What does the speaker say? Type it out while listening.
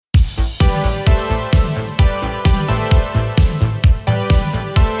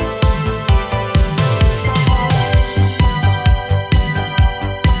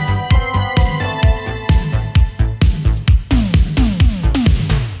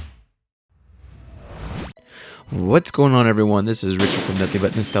What's going on, everyone? This is Richard from Nothing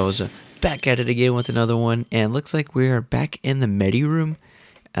But Nostalgia, back at it again with another one, and looks like we are back in the Medi room.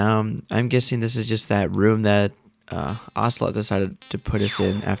 I'm guessing this is just that room that Ocelot decided to put us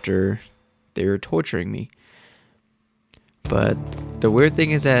in after they were torturing me. But the weird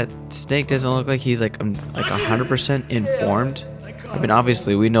thing is that Snake doesn't look like he's like 100% informed. I mean,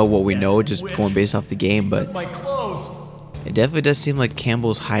 obviously we know what we know, just going based off the game, but it definitely does seem like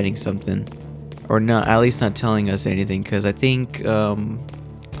Campbell's hiding something. Or not, at least not telling us anything, because I think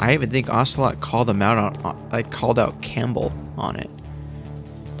I even think Ocelot called him out on, called out Campbell on it,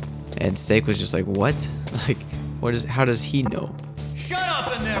 and Snake was just like, "What? Like, what is? How does he know?" Shut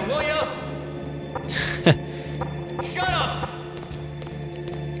up in there, will ya? Shut up!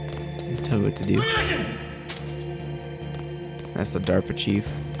 Tell me what to do. That's the DARPA chief.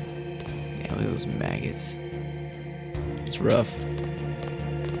 Yeah, look at those maggots. It's rough.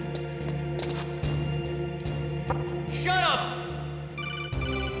 Shut up!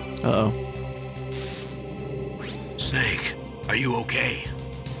 Uh-oh. Snake, are you okay?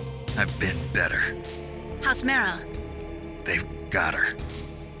 I've been better. How's Meryl? They've got her.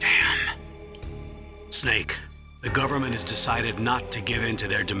 Damn. Snake, the government has decided not to give in to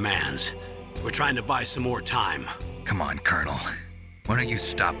their demands. We're trying to buy some more time. Come on, Colonel. Why don't you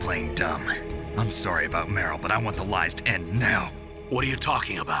stop playing dumb? I'm sorry about Meryl, but I want the lies to end now. What are you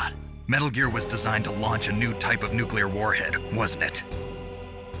talking about? Metal Gear was designed to launch a new type of nuclear warhead, wasn't it?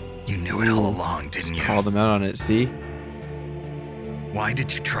 You knew it all along, didn't you? Called him out on it. See? Why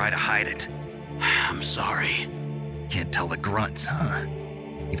did you try to hide it? I'm sorry. Can't tell the grunts, huh?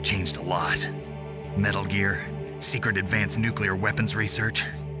 You've changed a lot. Metal Gear, secret advanced nuclear weapons research.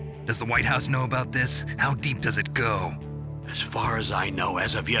 Does the White House know about this? How deep does it go? As far as I know,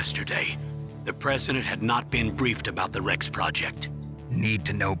 as of yesterday, the president had not been briefed about the Rex project.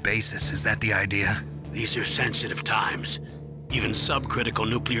 Need-to-know basis, is that the idea? These are sensitive times. Even subcritical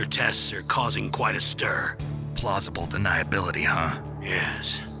nuclear tests are causing quite a stir. Plausible deniability, huh?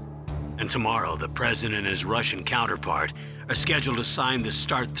 Yes. And tomorrow, the president and his Russian counterpart are scheduled to sign the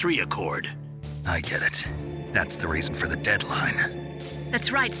START 3 Accord. I get it. That's the reason for the deadline.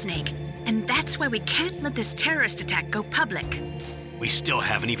 That's right, Snake. And that's why we can't let this terrorist attack go public. We still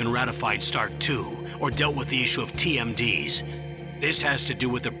haven't even ratified START 2 or dealt with the issue of TMDs. This has to do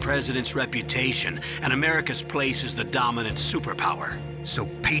with the president's reputation and America's place as the dominant superpower. So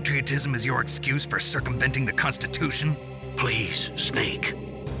patriotism is your excuse for circumventing the Constitution? Please, Snake,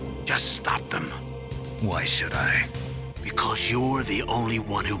 just stop them. Why should I? Because you're the only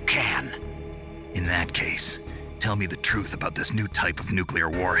one who can. In that case, tell me the truth about this new type of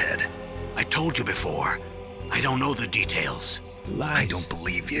nuclear warhead. I told you before, I don't know the details. Lies. I don't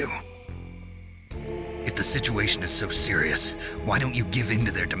believe you. If the situation is so serious, why don't you give in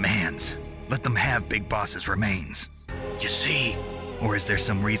to their demands? Let them have Big Boss's remains. You see, Or is there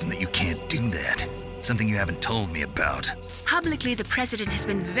some reason that you can't do that? Something you haven't told me about. Publicly, the president has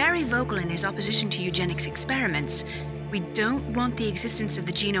been very vocal in his opposition to eugenics experiments. We don't want the existence of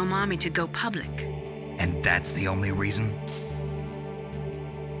the Genome Army to go public. And that's the only reason?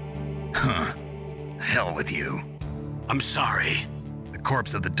 Huh. Hell with you. I'm sorry. The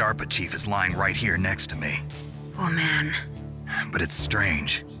corpse of the DARPA chief is lying right here next to me. Oh man. But it's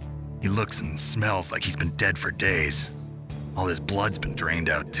strange. He looks and smells like he's been dead for days. All his blood's been drained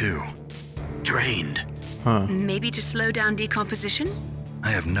out too. Drained. Huh. Maybe to slow down decomposition? I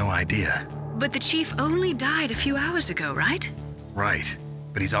have no idea. But the chief only died a few hours ago, right? Right,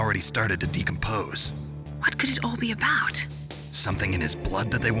 but he's already started to decompose. What could it all be about? Something in his blood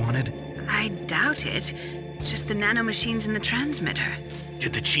that they wanted? I doubt it. Just the nanomachines in the transmitter.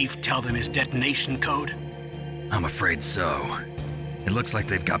 Did the chief tell them his detonation code? I'm afraid so. It looks like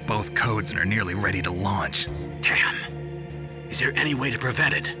they've got both codes and are nearly ready to launch. Damn. Is there any way to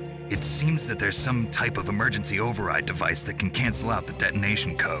prevent it? It seems that there's some type of emergency override device that can cancel out the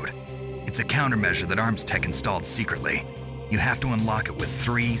detonation code. It's a countermeasure that Arms Tech installed secretly. You have to unlock it with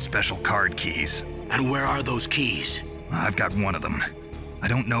 3 special card keys. And where are those keys? I've got one of them. I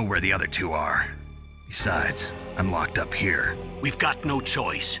don't know where the other 2 are. Besides, I'm locked up here. We've got no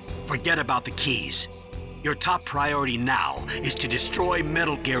choice. Forget about the keys. Your top priority now is to destroy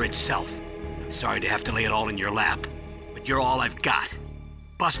Metal Gear itself. Sorry to have to lay it all in your lap, but you're all I've got.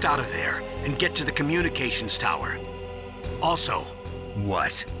 Bust out of there and get to the communications tower. Also,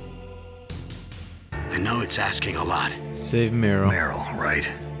 What? I know it's asking a lot. Save Meryl. Meryl, right?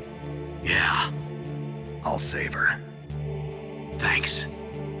 Yeah, I'll save her. thanks.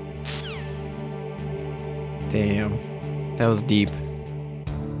 Damn. That was deep.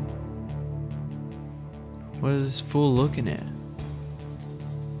 What is this fool looking at?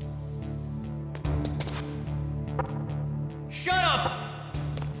 up!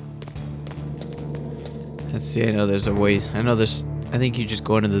 Let's see. I know there's a way. I think you just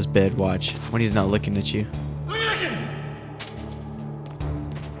go into this bed. Watch when he's not looking at you.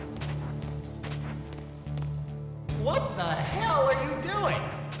 What the hell are you doing?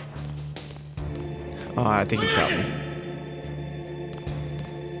 Oh, I think he caught me.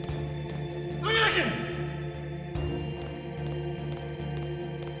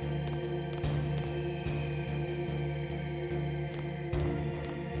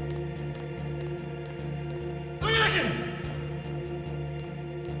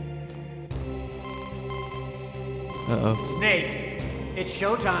 Uh-oh. Snake, it's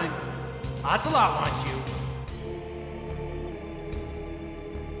showtime. Ocelot wants you.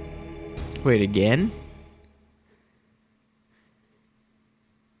 Wait, again?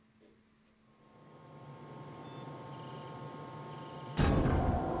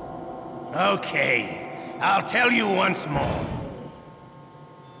 Okay, I'll tell you once more.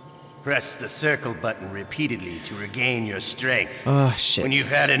 Press the circle button repeatedly to regain your strength. Oh, shit. When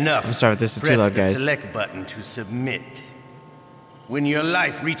you've had enough, I'm sorry if this is too press loud, the guys. select button to submit. When your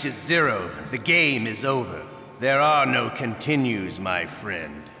life reaches 0, the game is over. There are no continues, my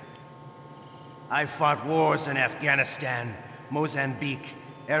friend. I fought wars in Afghanistan, Mozambique,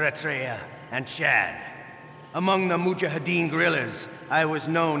 Eritrea, and Chad. Among the Mujahideen guerrillas, I was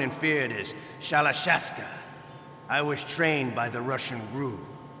known and feared as Shalashaska. I was trained by the Russian GRU.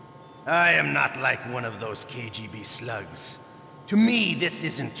 I am not like one of those KGB slugs. To me, this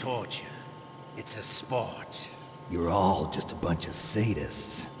isn't torture. It's a sport. You're all just a bunch of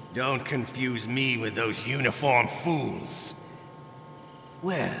sadists. Don't confuse me with those uniformed fools.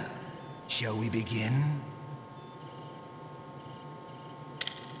 Well, shall we begin?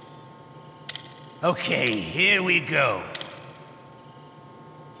 Okay, here we go.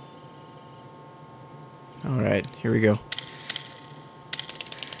 Alright, here we go.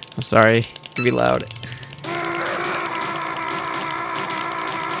 I'm sorry, it's gonna be loud.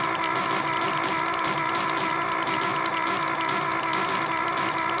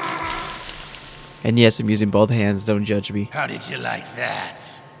 And yes, I'm using both hands, don't judge me. How did you like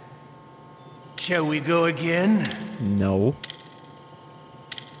that? Shall we go again? No.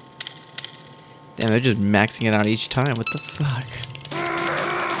 Damn, they're just maxing it out each time. What the fuck?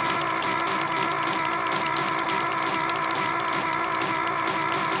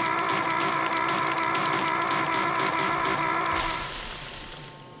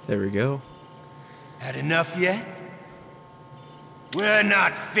 There we go. Had enough yet? We're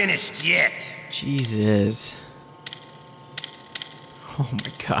not finished yet. Jesus. Oh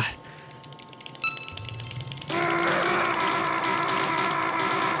my god.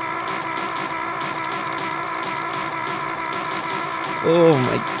 Oh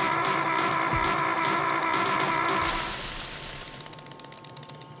my.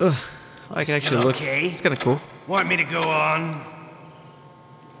 Ugh. I can Still actually look. okay? It's kind of cool. Want me to go on?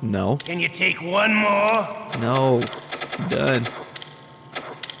 No. Can you take one more? No. I'm done.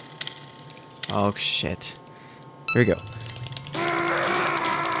 Oh shit. Here we go.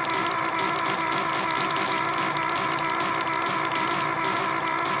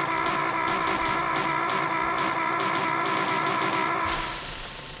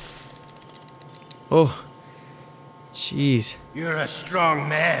 Oh. Jeez. You're a strong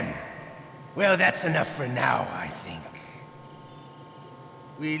man. Well, that's enough for now, I think.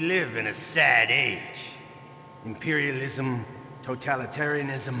 We live in a sad age. Imperialism,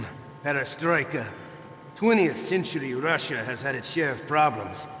 totalitarianism, perestroika. 20th century Russia has had its share of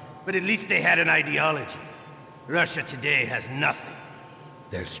problems, but at least they had an ideology. Russia today has nothing.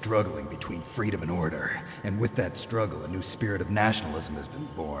 They're struggling between freedom and order, and with that struggle, a new spirit of nationalism has been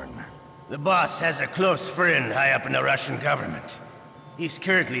born. The boss has a close friend high up in the Russian government. He's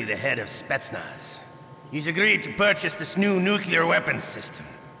currently the head of Spetsnaz. He's agreed to purchase this new nuclear weapons system.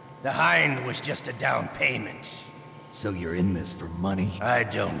 The Hind was just a down payment. So you're in this for money? I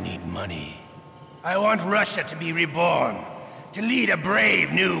don't need money. I want Russia to be reborn, to lead a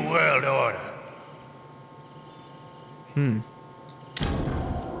brave new world order.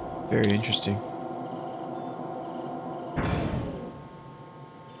 Very interesting.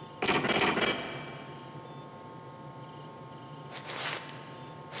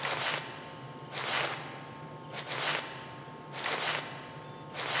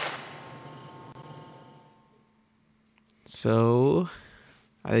 So,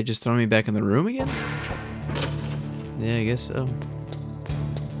 are they just throwing me back in the room again? Yeah, I guess so.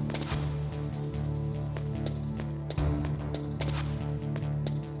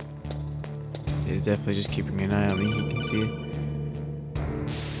 Yeah, definitely just keeping an eye on me. You can see it.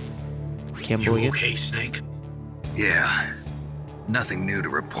 Campbell You again? okay, Snake? Yeah. Nothing new to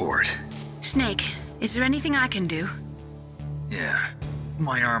report. Snake, is there anything I can do? Yeah,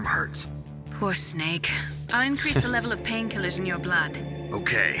 my arm hurts. Poor Snake. I'll increase the level of painkillers in your blood.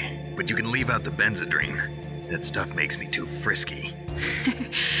 Okay, but you can leave out the Benzedrine. That stuff makes me too frisky.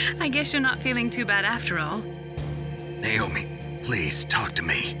 I guess you're not feeling too bad after all. Naomi, please talk to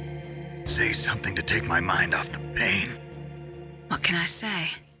me. Say something to take my mind off the pain. What can I say?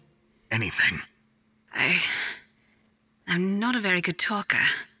 Anything. I'm not a very good talker.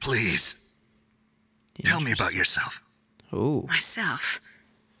 Please. Tell me about yourself. Ooh. Myself.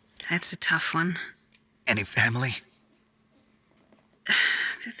 That's a tough one. Any family?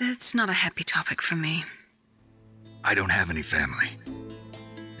 That's not a happy topic for me. I don't have any family.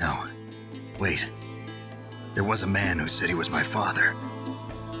 No. Wait. There was a man who said he was my father.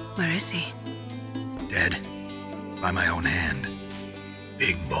 Where is he? Dead. By my own hand.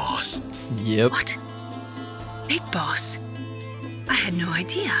 Big Boss. Yep. What? Big Boss? I had no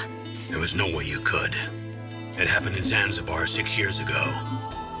idea. There was no way you could. It happened in Zanzibar 6 years ago.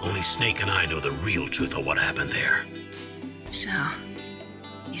 Only Snake and I know the real truth of what happened there. So,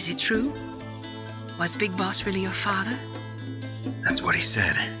 is it true? Was Big Boss really your father? That's what he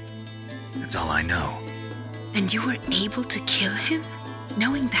said. That's all I know. And you were able to kill him,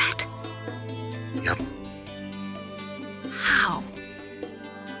 knowing that? Yup. How?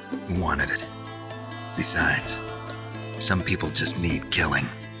 He wanted it. Besides, some people just need killing.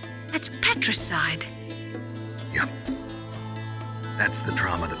 That's patricide. Yup. That's the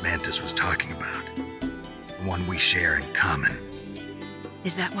trauma that Mantis was talking about. The one we share in common.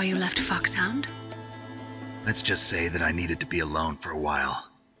 Is that why you left Foxhound? Let's just say that I needed to be alone for a while,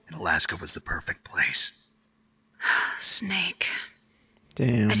 and Alaska was the perfect place. Snake.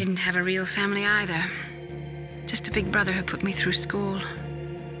 Damn. I didn't have a real family either. Just a big brother who put me through school.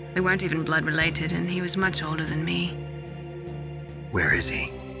 We weren't even blood related, and he was much older than me. Where is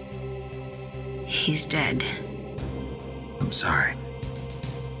he? He's dead. I'm sorry.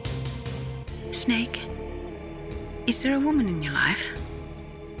 Snake, is there a woman in your life?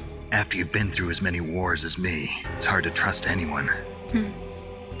 After you've been through as many wars as me, it's hard to trust anyone.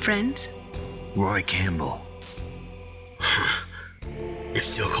 Friends? Roy Campbell. You're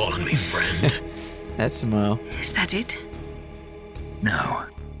still calling me friend? That smile. Is that it? No.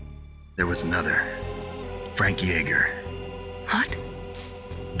 There was another. Frank Yeager. What?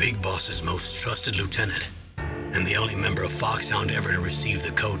 Big Boss's most trusted lieutenant, and the only member of Foxhound ever to receive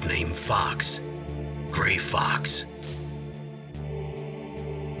the code name Fox. Gray Fox.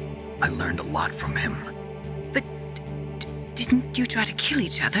 I learned a lot from him. But didn't you try to kill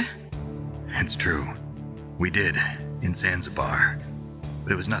each other? It's true. We did, in Zanzibar.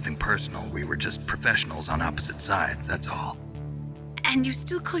 But it was nothing personal. We were just professionals on opposite sides, that's all. And you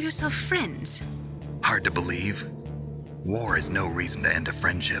still call yourself friends? Hard to believe. War is no reason to end a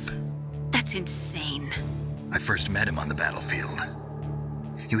friendship. That's insane. I first met him on the battlefield.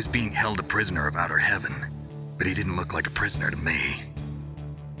 He was being held a prisoner of Outer Heaven, but he didn't look like a prisoner to me.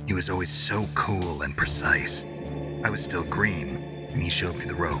 He was always so cool and precise. I was still green, and he showed me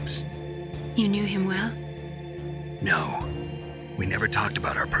the ropes. You knew him well? No, we never talked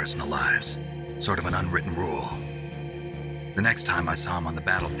about our personal lives. Sort of an unwritten rule. The next time I saw him on the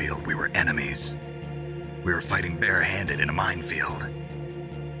battlefield, we were enemies. We were fighting barehanded in a minefield.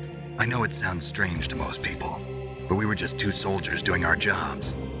 I know it sounds strange to most people, but we were just two soldiers doing our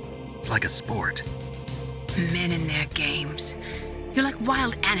jobs. It's like a sport. Men and their games. You're like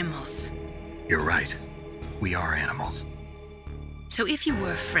wild animals. You're right. We are animals. So if you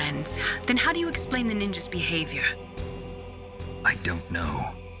were friends, then how do you explain the ninja's behavior? I don't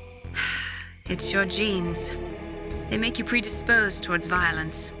know. It's your genes. They make you predisposed towards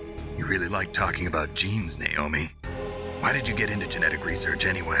violence. You really like talking about genes, Naomi. Why did you get into genetic research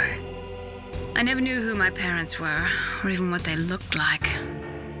anyway? I never knew who my parents were, or even what they looked like.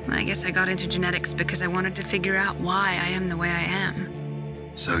 I guess I got into genetics because I wanted to figure out why I am the way I am.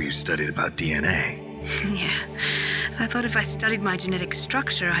 So you studied about DNA? Yeah. I thought if I studied my genetic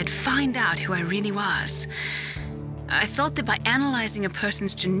structure, I'd find out who I really was. I thought that by analyzing a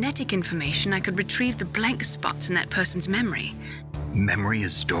person's genetic information, I could retrieve the blank spots in that person's memory. Memory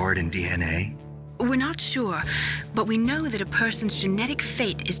is stored in DNA? We're not sure, but we know that a person's genetic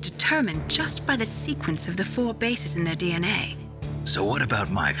fate is determined just by the sequence of the 4 bases in their DNA. So what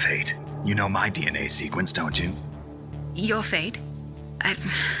about my fate? You know my DNA sequence, don't you? Your fate?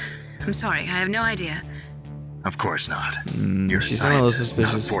 I'm sorry, I have no idea. Of course not. You're a she's a little scientist,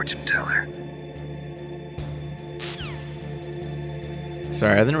 not a suspicious. fortune teller.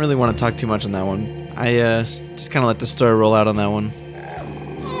 Sorry, I didn't really want to talk too much on that one. I just kind of let the story roll out on that one.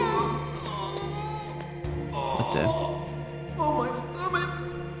 What the? Oh, my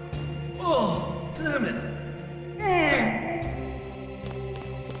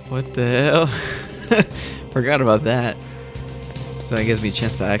What the hell? Forgot about that. So that gives me a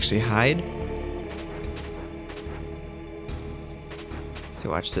chance to actually hide.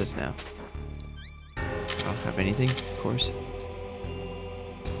 So watch this now. I don't have anything, of course.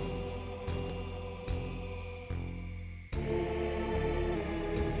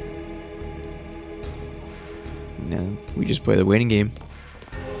 No, we just play the waiting game.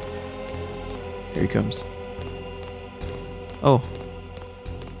 Here he comes. Oh,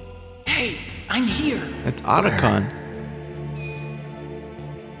 Hey, I'm here. that's Otacon.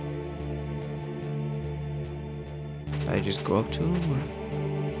 Did I just go up to him? Or?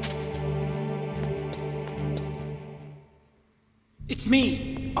 It's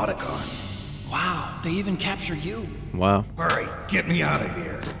me, Otacon. Wow, they even captured you. Wow. Hurry, get me out of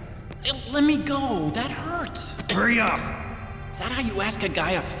here. Let me go. That hurts. Hurry up! Is that how you ask a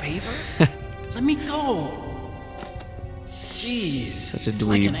guy a favor? Let me go. Jeez, Such a it's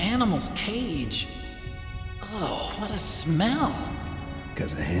like dweeb. an animal's cage. Oh, what a smell.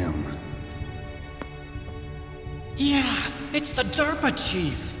 Because of him. Yeah, it's the Derpa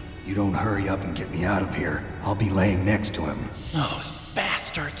Chief. You don't hurry up and get me out of here, I'll be laying next to him. Those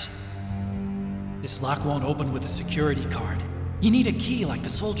bastards. This lock won't open with a security card. You need a key like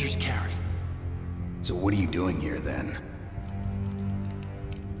the soldiers carry. So what are you doing here then?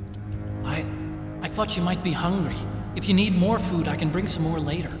 I thought you might be hungry. If you need more food, I can bring some more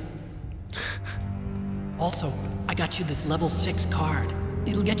later. Also, I got you this level 6 card.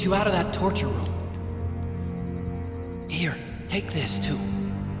 It'll get you out of that torture room. Here, take this too.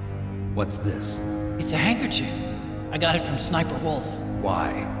 What's this? It's a handkerchief. I got it from Sniper Wolf.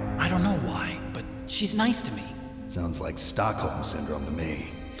 Why? I don't know why, but she's nice to me. Sounds like Stockholm Syndrome to me.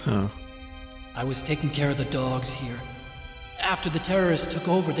 Huh. I was taking care of the dogs here. After the terrorists took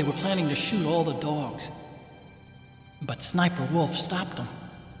over, they were planning to shoot all the dogs. But Sniper Wolf stopped them.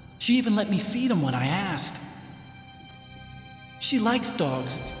 She even let me feed them when I asked. She likes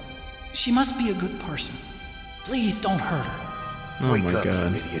dogs. She must be a good person. Please don't hurt her. Oh Wake my up,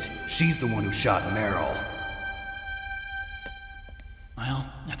 god. you idiot. She's the one who shot Meryl. Well,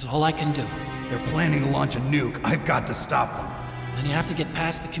 that's all I can do. They're planning to launch a nuke. I've got to stop them. Then you have to get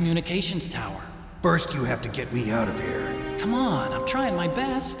past the communications tower. First, you have to get me out of here. Come on, I'm trying my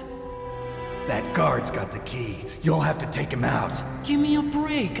best. That guard's got the key. You'll have to take him out. Give me a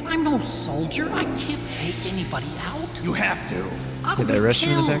break. I'm no soldier. I can't take anybody out. You have to. I'll Did be that restroom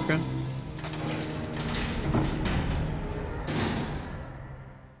in killed. the background?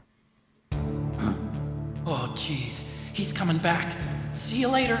 Oh, jeez. He's coming back. See you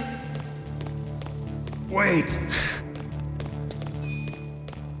later. Wait!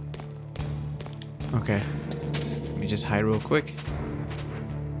 Okay. Let me just hide real quick.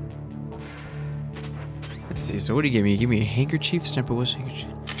 Let's see. So what do you give me? You give me a handkerchief? Sniper Wolf's handkerchief.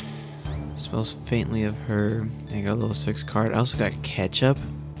 Smells faintly of her. I got a little 6 card. I also got ketchup.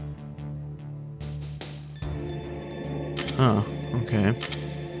 Oh, okay.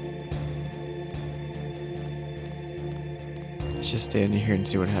 Let's just stay in here and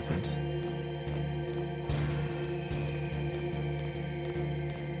see what happens.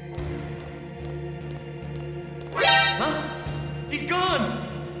 Huh? He's gone!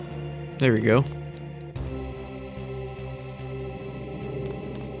 There we go.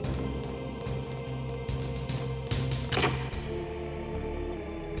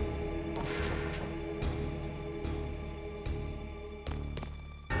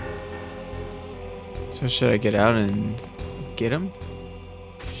 So should I get out and get him?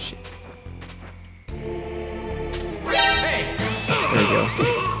 Shit. Hey! There we go.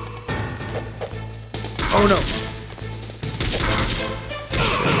 Oh no!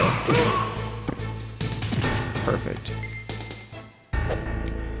 There we go. Perfect.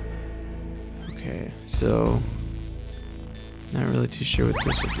 Okay, so not really too sure what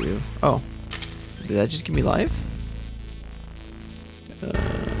this would do. Oh, did that just give me life?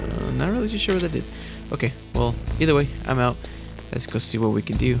 Not really too sure what that did. Okay, well, either way, I'm out. Let's go see what we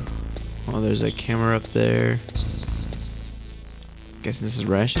can do. Oh, there's a camera up there. Guessing this is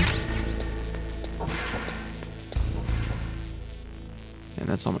ration. And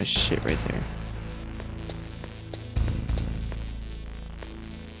that's all my shit right there.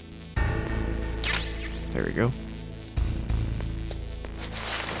 There we go.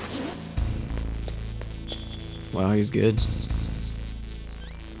 Wow, he's good.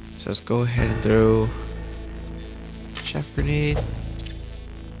 So let's go ahead and throw chef grenade.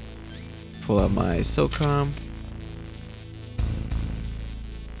 Pull out my SOCOM.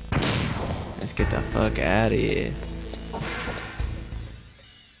 Let's get the fuck out of here.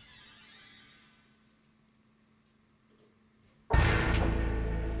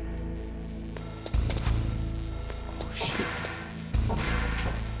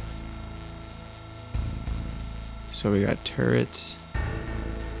 So we got turrets.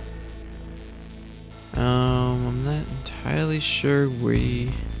 I'm not entirely sure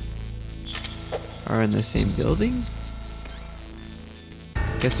we are in the same building.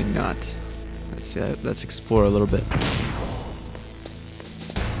 Guessing not. Let's see. Let's explore a little bit.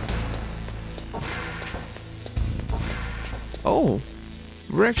 Oh,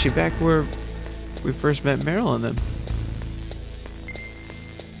 we're actually back where we first met Meryl and them.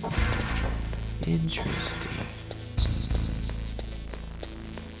 Interesting.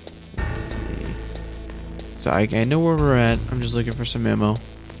 Let's see. So I know where we're at. I'm just looking for some ammo.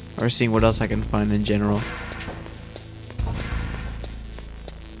 Or seeing what else I can find in general.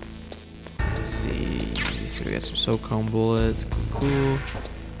 Let's see. So we got some SOCOM bullets. Cool.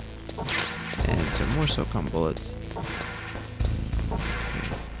 And some more SOCOM bullets. Okay.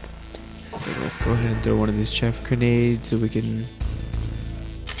 So let's go ahead and throw one of these chaff grenades so we can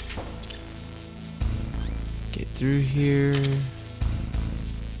get through here.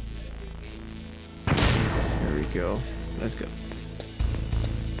 There we go. Let's go.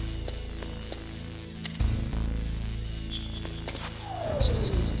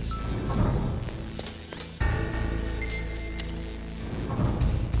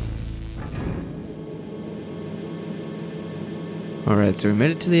 Alright, so we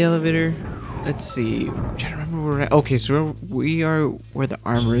made it to the elevator. Let's see. I'm trying to remember where we're at. Okay, so we are where the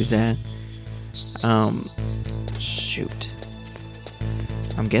armor is at. Shoot.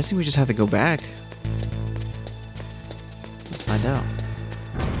 I'm guessing we just have to go back. Let's find out.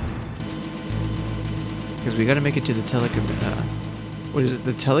 Because we gotta make it to the what is it?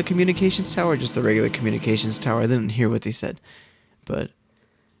 The telecommunications tower or just the regular communications tower? I didn't hear what they said. But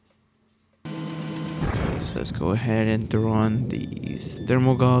so let's go ahead and throw on these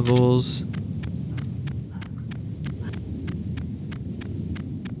thermal goggles.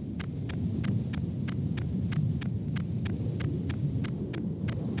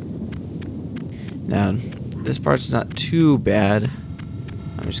 Now, this part's not too bad.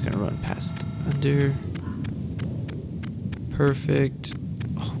 I'm just gonna run past under. Perfect.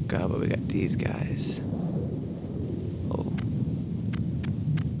 Oh god, but we got these guys. Oh.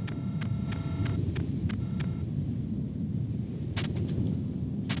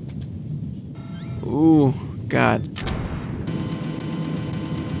 Ooh, God.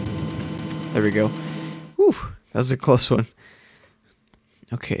 There we go. Whew, that was a close one.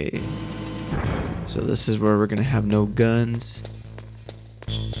 Okay. So this is where we're gonna have no guns.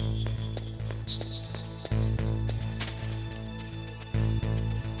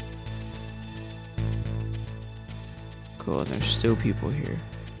 Cool, and there's still people here.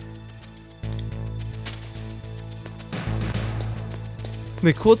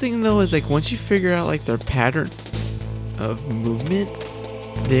 The cool thing though is like once you figure out like their pattern of movement,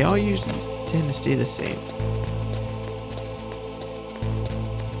 they all usually tend to stay the same.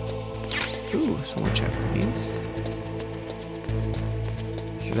 Ooh, some more chaff grenades.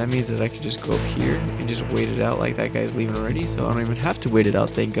 Because that means that I can just go up here and just wait it out like that guy's leaving already, so I don't even have to wait it out,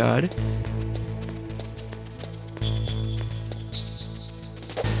 thank God.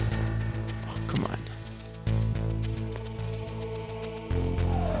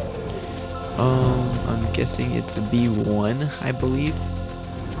 I'm guessing it's a B1, I believe.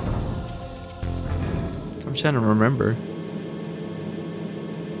 I'm trying to remember.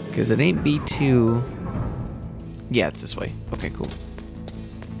 Because it ain't B2. Yeah, it's this way. Okay, cool.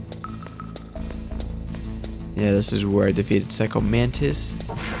 Yeah, this is where I defeated Psycho Mantis.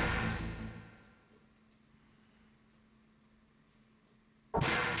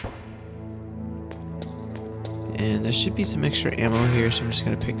 And there should be some extra ammo here, so I'm just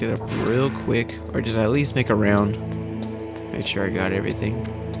going to pick it up real quick. Or just at least make a round. Make sure I got everything.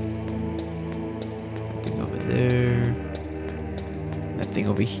 Nothing over there. Nothing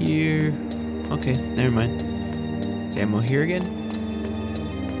over here. Okay, never mind. Is ammo here again?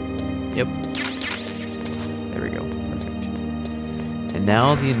 Yep. There we go. Perfect. And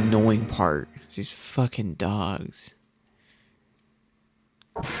now the annoying part. These fucking dogs.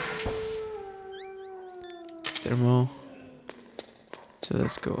 Thermal. So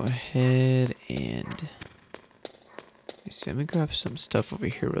let's go ahead and let me grab some stuff over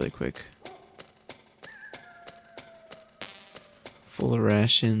here really quick. Full of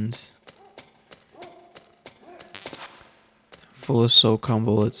rations. Full of SOCOM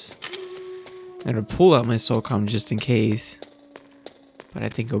bullets. I'm gonna pull out my SOCOM just in case. But I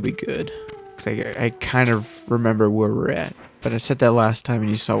think it'll be good. Because I kind of remember where we're at. But I said that last time and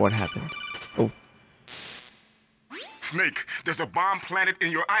you saw what happened. Oh. Snake, there's a bomb planted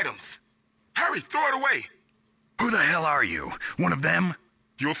in your items. Hurry, throw it away. Who the hell are you? One of them?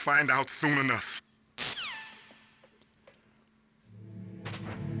 You'll find out soon enough.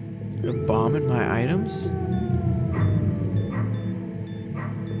 A bomb in my items?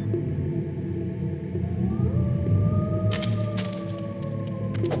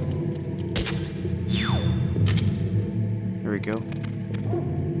 Here we go.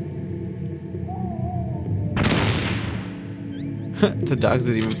 The dogs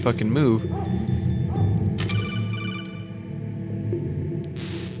didn't even fucking move.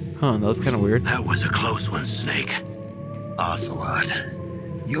 Huh, that was kind of weird. That was a close one, Snake. Ocelot,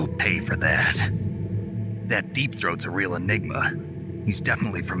 you'll pay for that. That Deep Throat's a real enigma. He's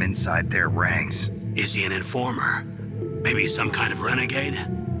definitely from inside their ranks. Is he an informer? Maybe some kind of renegade?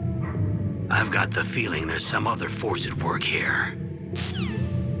 I've got the feeling there's some other force at work here.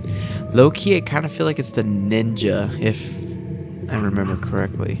 Low-key, I kind of feel like it's the ninja, if I remember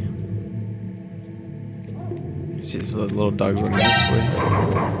correctly. See, this little dog's running this way.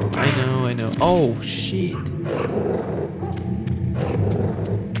 I know. Oh, shit.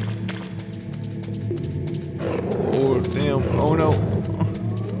 Oh, damn. Oh, no.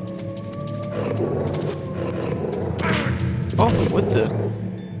 Oh, what the?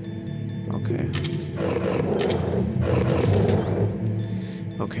 Okay.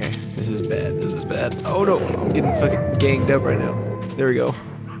 Okay, this is bad. Oh, no. I'm getting fucking ganged up right now. There we go.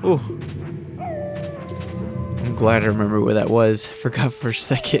 Ooh. I'm glad I remember where that was. Forgot for a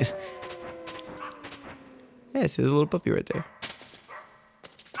second. Yeah, see, there's a little puppy right there.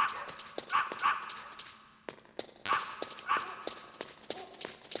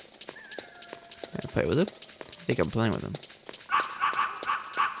 Can I play with him? I think I'm playing with him.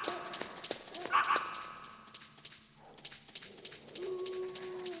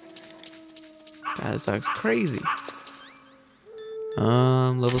 God, this dog's crazy.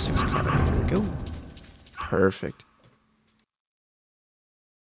 Level 6 card. There we go. Perfect.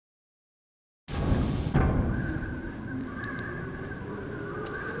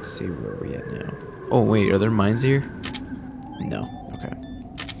 Let's see where we at now. Oh wait, are there mines here? No. Okay.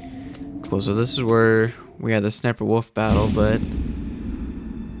 Cool. So this is where we had the Sniper Wolf battle, but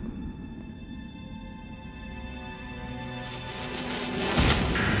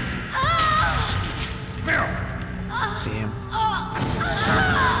damn.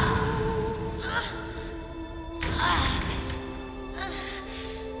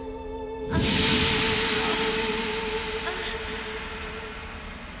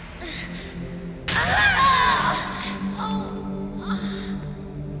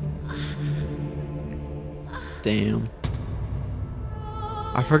 Damn.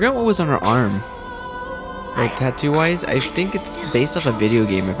 I forgot what was on her arm. Like tattoo wise, I think it's based off a video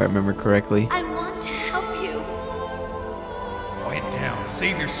game if I remember correctly. I want to help you. Quiet down.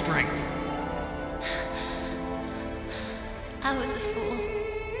 Save your strength. I was a fool.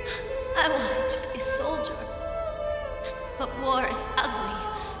 I wanted to be a soldier. But war is ugly.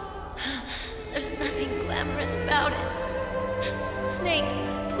 There's nothing glamorous about it. Snake,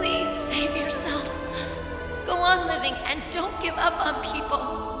 please save yourself. Go on living and don't give up on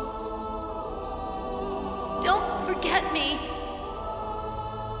people. Don't forget me.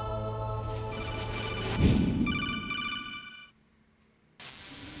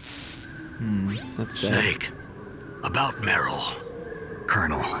 That's sad. Snake, about Meryl.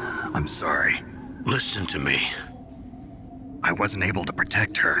 Colonel, I'm sorry. Listen to me. I wasn't able to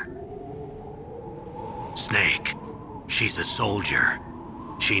protect her. Snake, she's a soldier.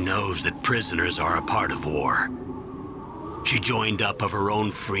 She knows that prisoners are a part of war. She joined up of her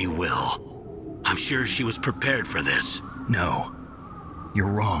own free will. I'm sure she was prepared for this. No,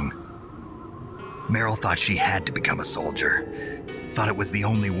 you're wrong. Meryl thought she had to become a soldier. Thought it was the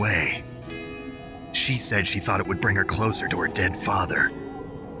only way. She said she thought it would bring her closer to her dead father.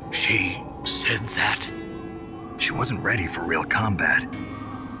 She said that? She wasn't ready for real combat.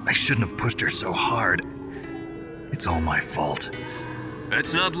 I shouldn't have pushed her so hard. It's all my fault.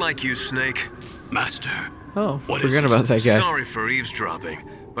 That's not like you, Snake. Master. Oh, What is forgot it? about that guy. Sorry for eavesdropping,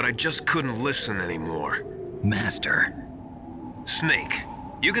 but I just couldn't listen anymore. Master. Snake,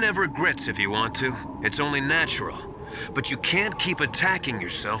 you can have regrets if you want to. It's only natural. But you can't keep attacking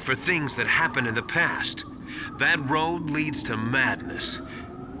yourself for things that happened in the past. That road leads to madness.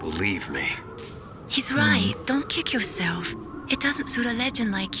 Believe me. He's right. Don't kick yourself. It doesn't suit a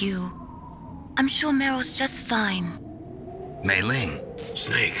legend like you. I'm sure Meryl's just fine. Mei Ling.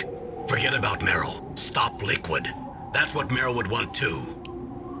 Snake, forget about Meryl. Stop Liquid. That's what Meryl would want too.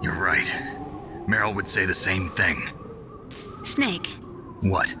 You're right. Meryl would say the same thing. Snake,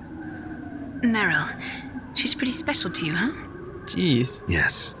 What? Meryl. She's pretty special to you, huh? Jeez.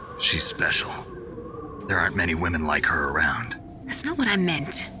 Yes, she's special. There aren't many women like her around. That's not what I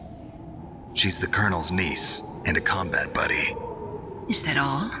meant. She's the Colonel's niece and a combat buddy. Is that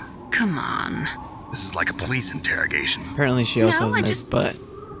all? come on. This is like a police interrogation. Apparently she also No, has a I nice just- butt.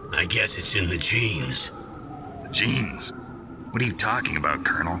 I guess it's in the genes. Genes? What are you talking about,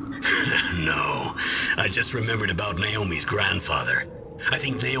 Colonel? No, I just remembered about Naomi's grandfather. I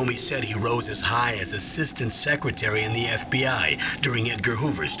think Naomi said he rose as high as assistant secretary in the FBI during Edgar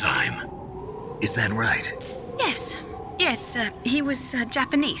Hoover's time. Is that right? Yes. Yes, he was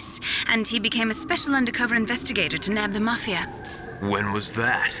Japanese, and he became a special undercover investigator to nab the mafia. When was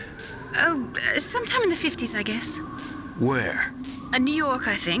that? Oh, sometime in the 50s, I guess. Where? New York,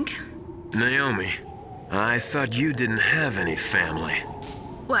 I think. Naomi, I thought you didn't have any family.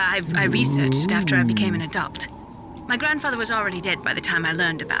 Well, I researched after I became an adult. My grandfather was already dead by the time I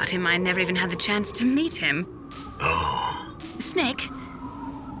learned about him. I never even had the chance to meet him. Oh. Snake,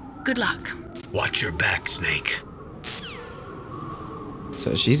 good luck. Watch your back, Snake.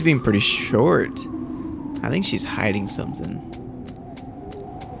 So she's being pretty short. I think she's hiding something.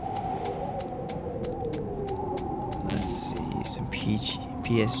 Let's see, some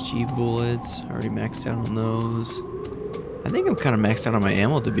PSG bullets. Already maxed out on those. I think I'm kind of maxed out on my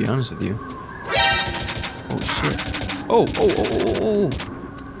ammo, to be honest with you. Oh shit. Oh.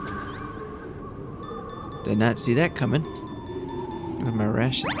 Did not see that coming. Look at my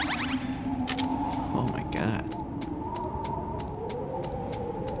rations. Oh my god.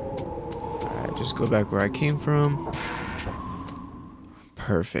 Alright, just go back where I came from.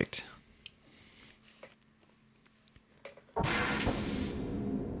 Perfect. I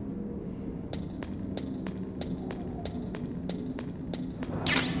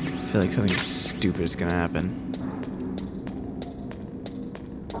feel like something stupid is gonna happen.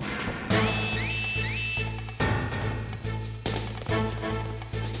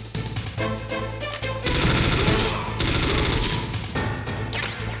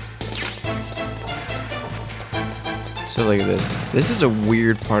 So look at this. This is a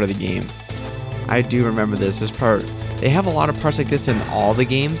weird part of the game. I do remember this part. They have a lot of parts like this in all the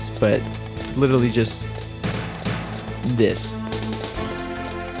games, but it's literally just this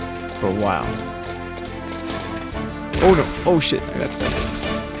for a while. Oh no! Oh shit! I got stuck.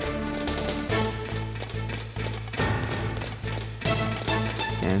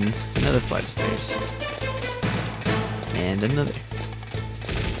 And another flight of stairs. And another.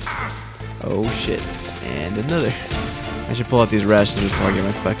 Oh shit! And another. I should pull out these rations before I get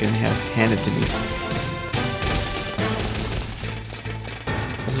my fucking ass handed to me.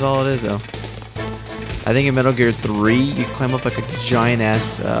 This is all it is, though. I think in Metal Gear 3, you climb up like a giant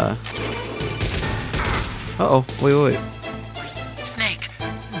ass. Uh-oh. Wait. Snake,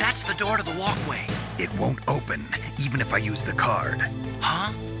 that's the door to the walkway. It won't open, even if I use the card.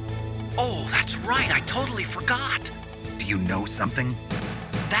 Huh? Oh, that's right. I totally forgot. Do you know something?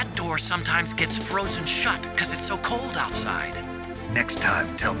 That door sometimes gets frozen shut because it's so cold outside. Next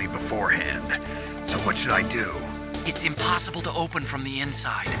time, tell me beforehand. So what should I do? It's impossible to open from the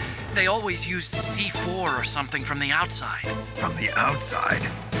inside. They always use C4 or something from the outside. From the outside?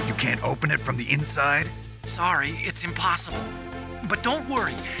 You can't open it from the inside? Sorry, it's impossible. But don't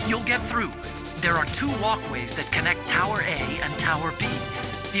worry, you'll get through. There are 2 walkways that connect Tower A and Tower B.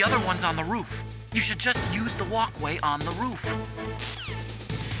 The other one's on the roof. You should just use the walkway on the roof.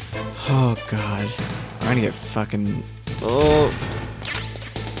 Oh god. I'm gonna get fucking. Oh.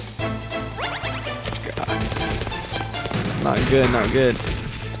 God. Not good. I'm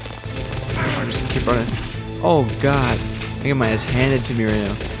just gonna keep running. Oh god. I get my ass handed to me right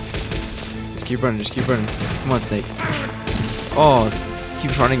now. Just keep running. Come on, Snake. Oh,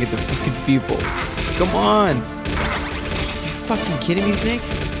 keep running into fucking people. Come on. Are you fucking kidding me, Snake?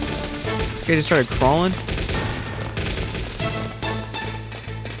 This guy just started crawling.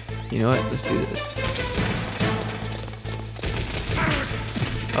 You know what? Let's do this.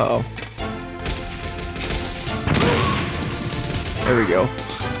 Uh-oh. There we go.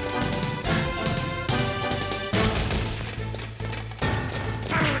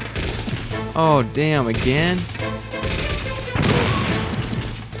 Oh, damn, again?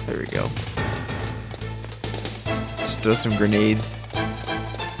 There we go. Just throw some grenades.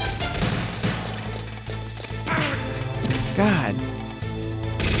 God.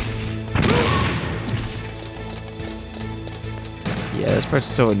 Yeah, this part's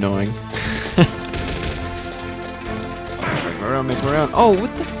so annoying. Make him around. Oh,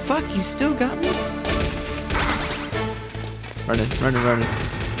 what the fuck? He still got me? Running.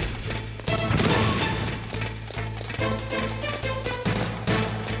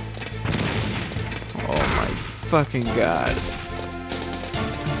 Oh my fucking god.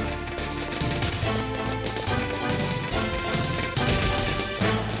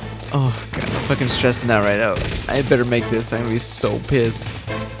 Oh god, I'm fucking stressing that right out. I better make this. I'm gonna be so pissed.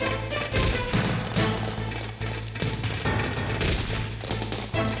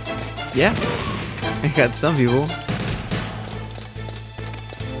 Yeah, I got some people.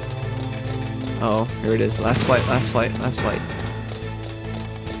 Oh, here it is. Last flight, last flight, last flight.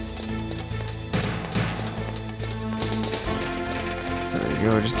 There we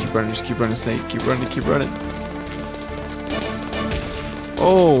go. Just keep running, Snake. Keep running, keep running.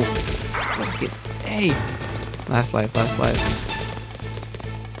 Oh, fuck it. Hey. Last life, last life.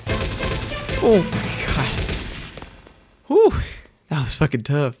 Oh my god. Whew. That was fucking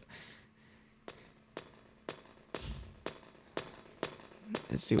tough.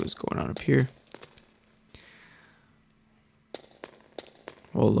 Let's see what's going on up here.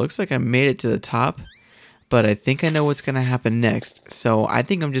 Well, it looks like I made it to the top, but I think I know what's going to happen next. So I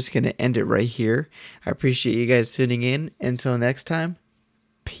think I'm just going to end it right here. I appreciate you guys tuning in. Until next time,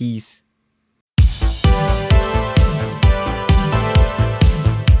 peace.